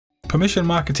Permission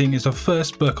Marketing is the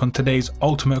first book on today's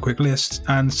Ultimate Quick List,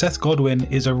 and Seth Godin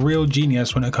is a real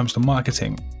genius when it comes to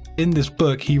marketing. In this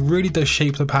book, he really does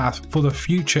shape the path for the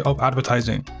future of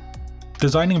advertising.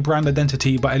 Designing Brand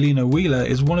Identity by Alina Wheeler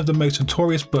is one of the most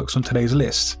notorious books on today's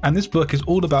list, and this book is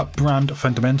all about brand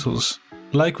fundamentals.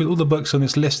 Like with all the books on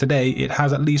this list today, it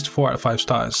has at least 4 out of 5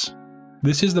 stars.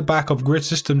 This is the back of Grid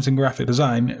Systems in Graphic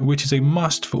Design, which is a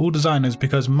must for all designers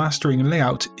because mastering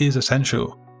layout is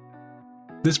essential.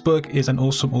 This book is an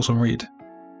awesome read.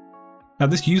 Now,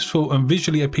 this useful and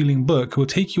visually appealing book will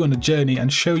take you on a journey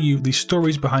and show you the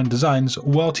stories behind designs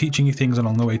while teaching you things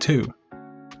along the way too.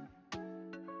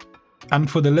 And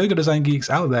for the logo design geeks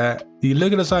out there, the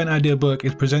Logo Design Idea book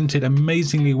is presented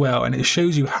amazingly well, and it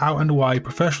shows you how and why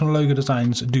professional logo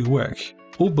designs do work.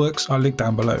 All books are linked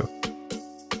down below.